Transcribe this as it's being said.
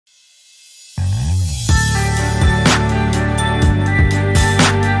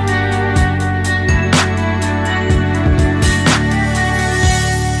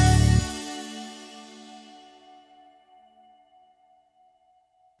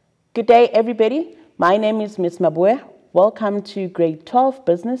Good day, everybody. My name is Ms. Mabue. Welcome to Grade 12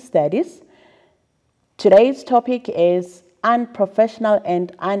 Business Studies. Today's topic is unprofessional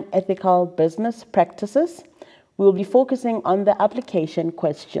and unethical business practices. We'll be focusing on the application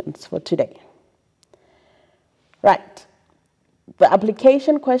questions for today. Right. The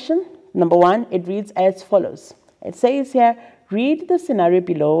application question, number 1, it reads as follows. It says here, read the scenario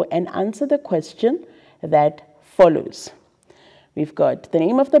below and answer the question that follows. We've got the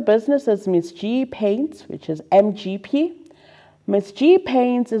name of the business is Ms. G Paints, which is MGP. Ms. G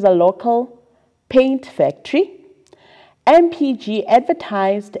Paints is a local paint factory. MPG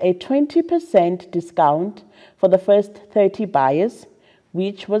advertised a 20% discount for the first 30 buyers,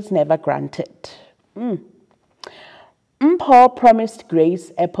 which was never granted. Mpo promised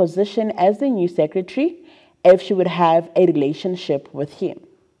Grace a position as the new secretary if she would have a relationship with him.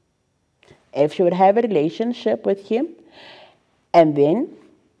 And then,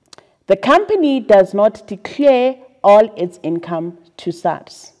 the company does not declare all its income to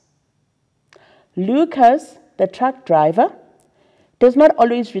SARS. Lucas, the truck driver, does not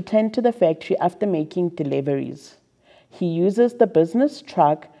always return to the factory after making deliveries. He uses the business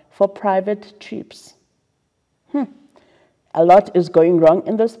truck for private trips. A lot is going wrong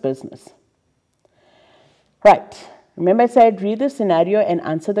in this business. Right. Remember I said read the scenario and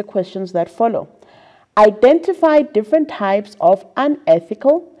answer the questions that follow. Identify different types of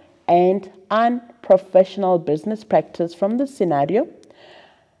unethical and unprofessional business practice from the scenario.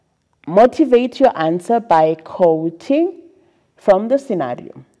 Motivate your answer by quoting from the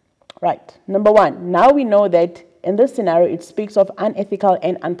scenario. Right. Number 1, now we know that in this scenario, it speaks of unethical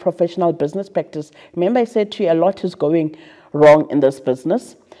and unprofessional business practice. Remember I said to you a lot is going wrong in this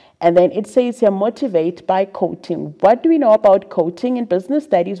business. And then it says here, motivate by quoting. What do we know about quoting in business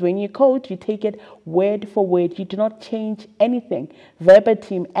studies? When you quote, you take it word for word. You do not change anything.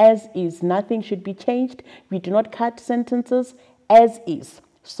 Verbatim, as is. Nothing should be changed. We do not cut sentences as is.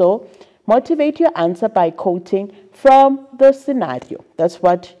 So, motivate your answer by quoting from the scenario. That's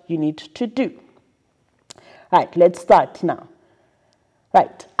what you need to do. Right, let's start now.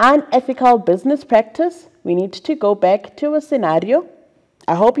 Right, unethical business practice. We need to go back to a scenario.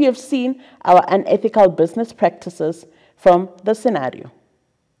 I hope you have seen our unethical business practices from the scenario.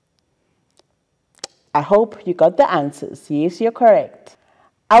 I hope you got the answers. Yes, you're correct.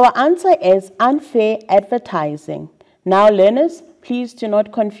 Our answer is unfair advertising. Now, learners, please do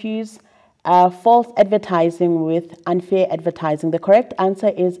not confuse false advertising with unfair advertising. The correct answer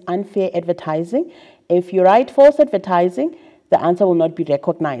is unfair advertising. If you write false advertising, the answer will not be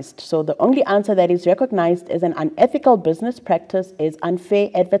recognized. So the only answer that is recognized as an unethical business practice is unfair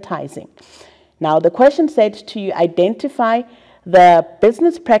advertising. Now, the question said to you, identify the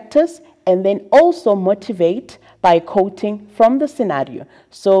business practice and then also motivate by quoting from the scenario.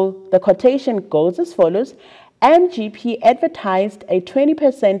 So the quotation goes as follows. MGP advertised a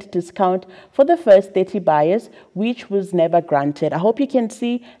 20% discount for the first 30 buyers, which was never granted. I hope you can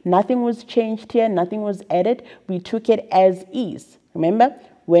see nothing was changed here, nothing was added. We took it as is. Remember,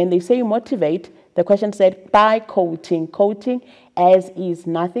 when they say motivate, the question said by quoting. Quoting as is,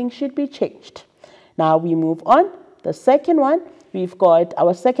 nothing should be changed. Now we move on. The second one, we've got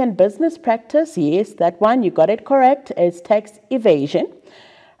our second business practice. Yes, that one, you got it correct, is tax evasion.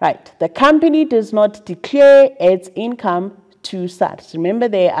 Right, the company does not declare its income to SARS. Remember,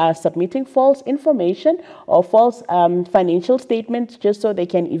 they are submitting false information or false financial statements just so they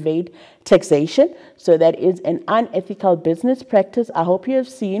can evade taxation. So that is an unethical business practice. I hope you have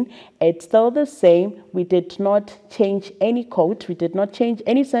seen it's still the same. We did not change any quote. We did not change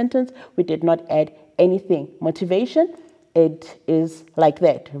any sentence. We did not add anything. Motivation, it is like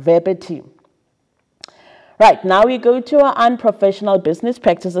that, verbatim. Right, now we go to our unprofessional business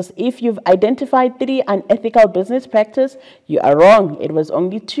practices. If you've identified 3 unethical business practices, you are wrong. It was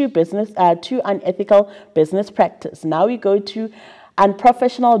only 2 unethical business practices. Now we go to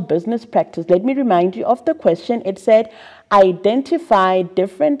unprofessional business practice. Let me remind you of the question. It said, identify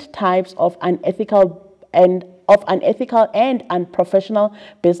different types of unethical and unprofessional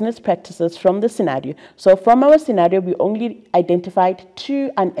business practices from the scenario. So from our scenario, we only identified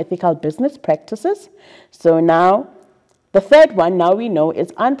 2 unethical business practices. So now, the third one, now we know,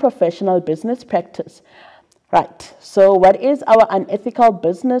 is unprofessional business practice. Right, so what is our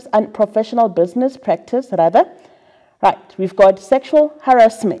unprofessional business practice, rather? Right, we've got sexual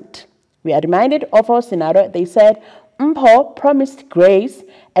harassment. We are reminded of our scenario. They said, Mpo promised Grace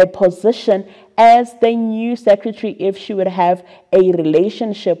a position as the new secretary if she would have a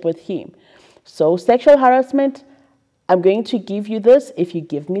relationship with him. So sexual harassment, I'm going to give you this if you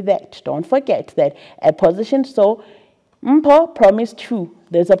give me that. Don't forget that a position. So Mpo promised to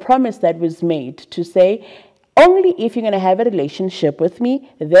There's a promise that was made to say, only if you're going to have a relationship with me,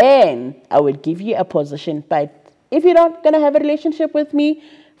 then I would give you a position. But if you're not going to have a relationship with me,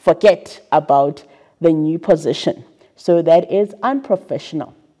 forget about the new position. So that is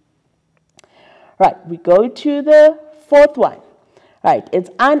unprofessional. Right, we go to the fourth one. Right, it's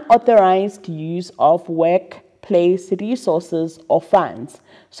unauthorized use of workplace resources or funds.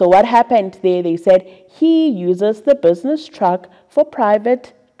 So what happened there? They said he uses the business truck for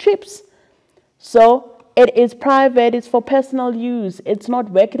private trips. So it is private, it's for personal use, it's not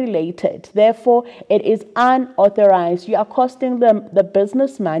work related. Therefore, it is unauthorized. You are costing them the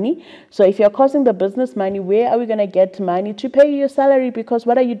business money. So if you're costing the business money, where are we going to get money to pay your salary? Because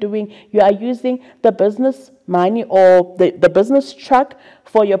what are you doing? You are using the business money or the business truck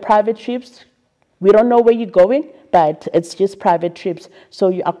for your private trips. We don't know where you're going, but it's just private trips. So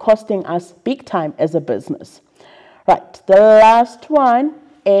you are costing us big time as a business. Right, the last one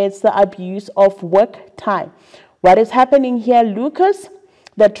is the abuse of work time. What is happening here, Lucas?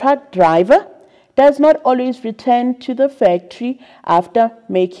 The truck driver does not always return to the factory after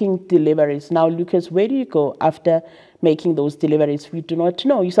making deliveries. Now, Lucas, where do you go after making those deliveries? We do not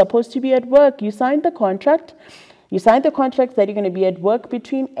know. You're supposed to be at work. You signed the contract. You signed the contract that you're going to be at work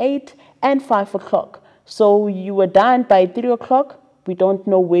between 8 and 5 o'clock. So you were done by 3 o'clock. We don't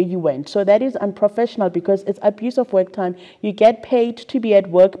know where you went. So that is unprofessional because it's abuse of work time. You get paid to be at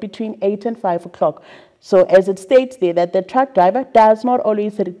work between 8 and 5 o'clock. So as it states there that the truck driver does not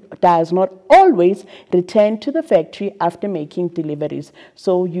always return to the factory after making deliveries.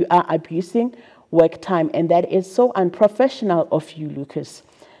 So you are abusing work time, and that is so unprofessional of you, Lucas.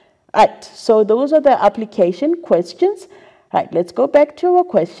 Right, so those are the application questions. Right, let's go back to our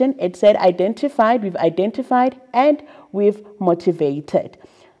question. It said identified, we've identified, and we've motivated.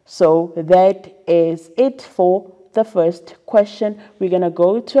 So that is it for the first question. We're going to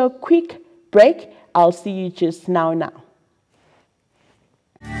go to a quick break. I'll see you just now.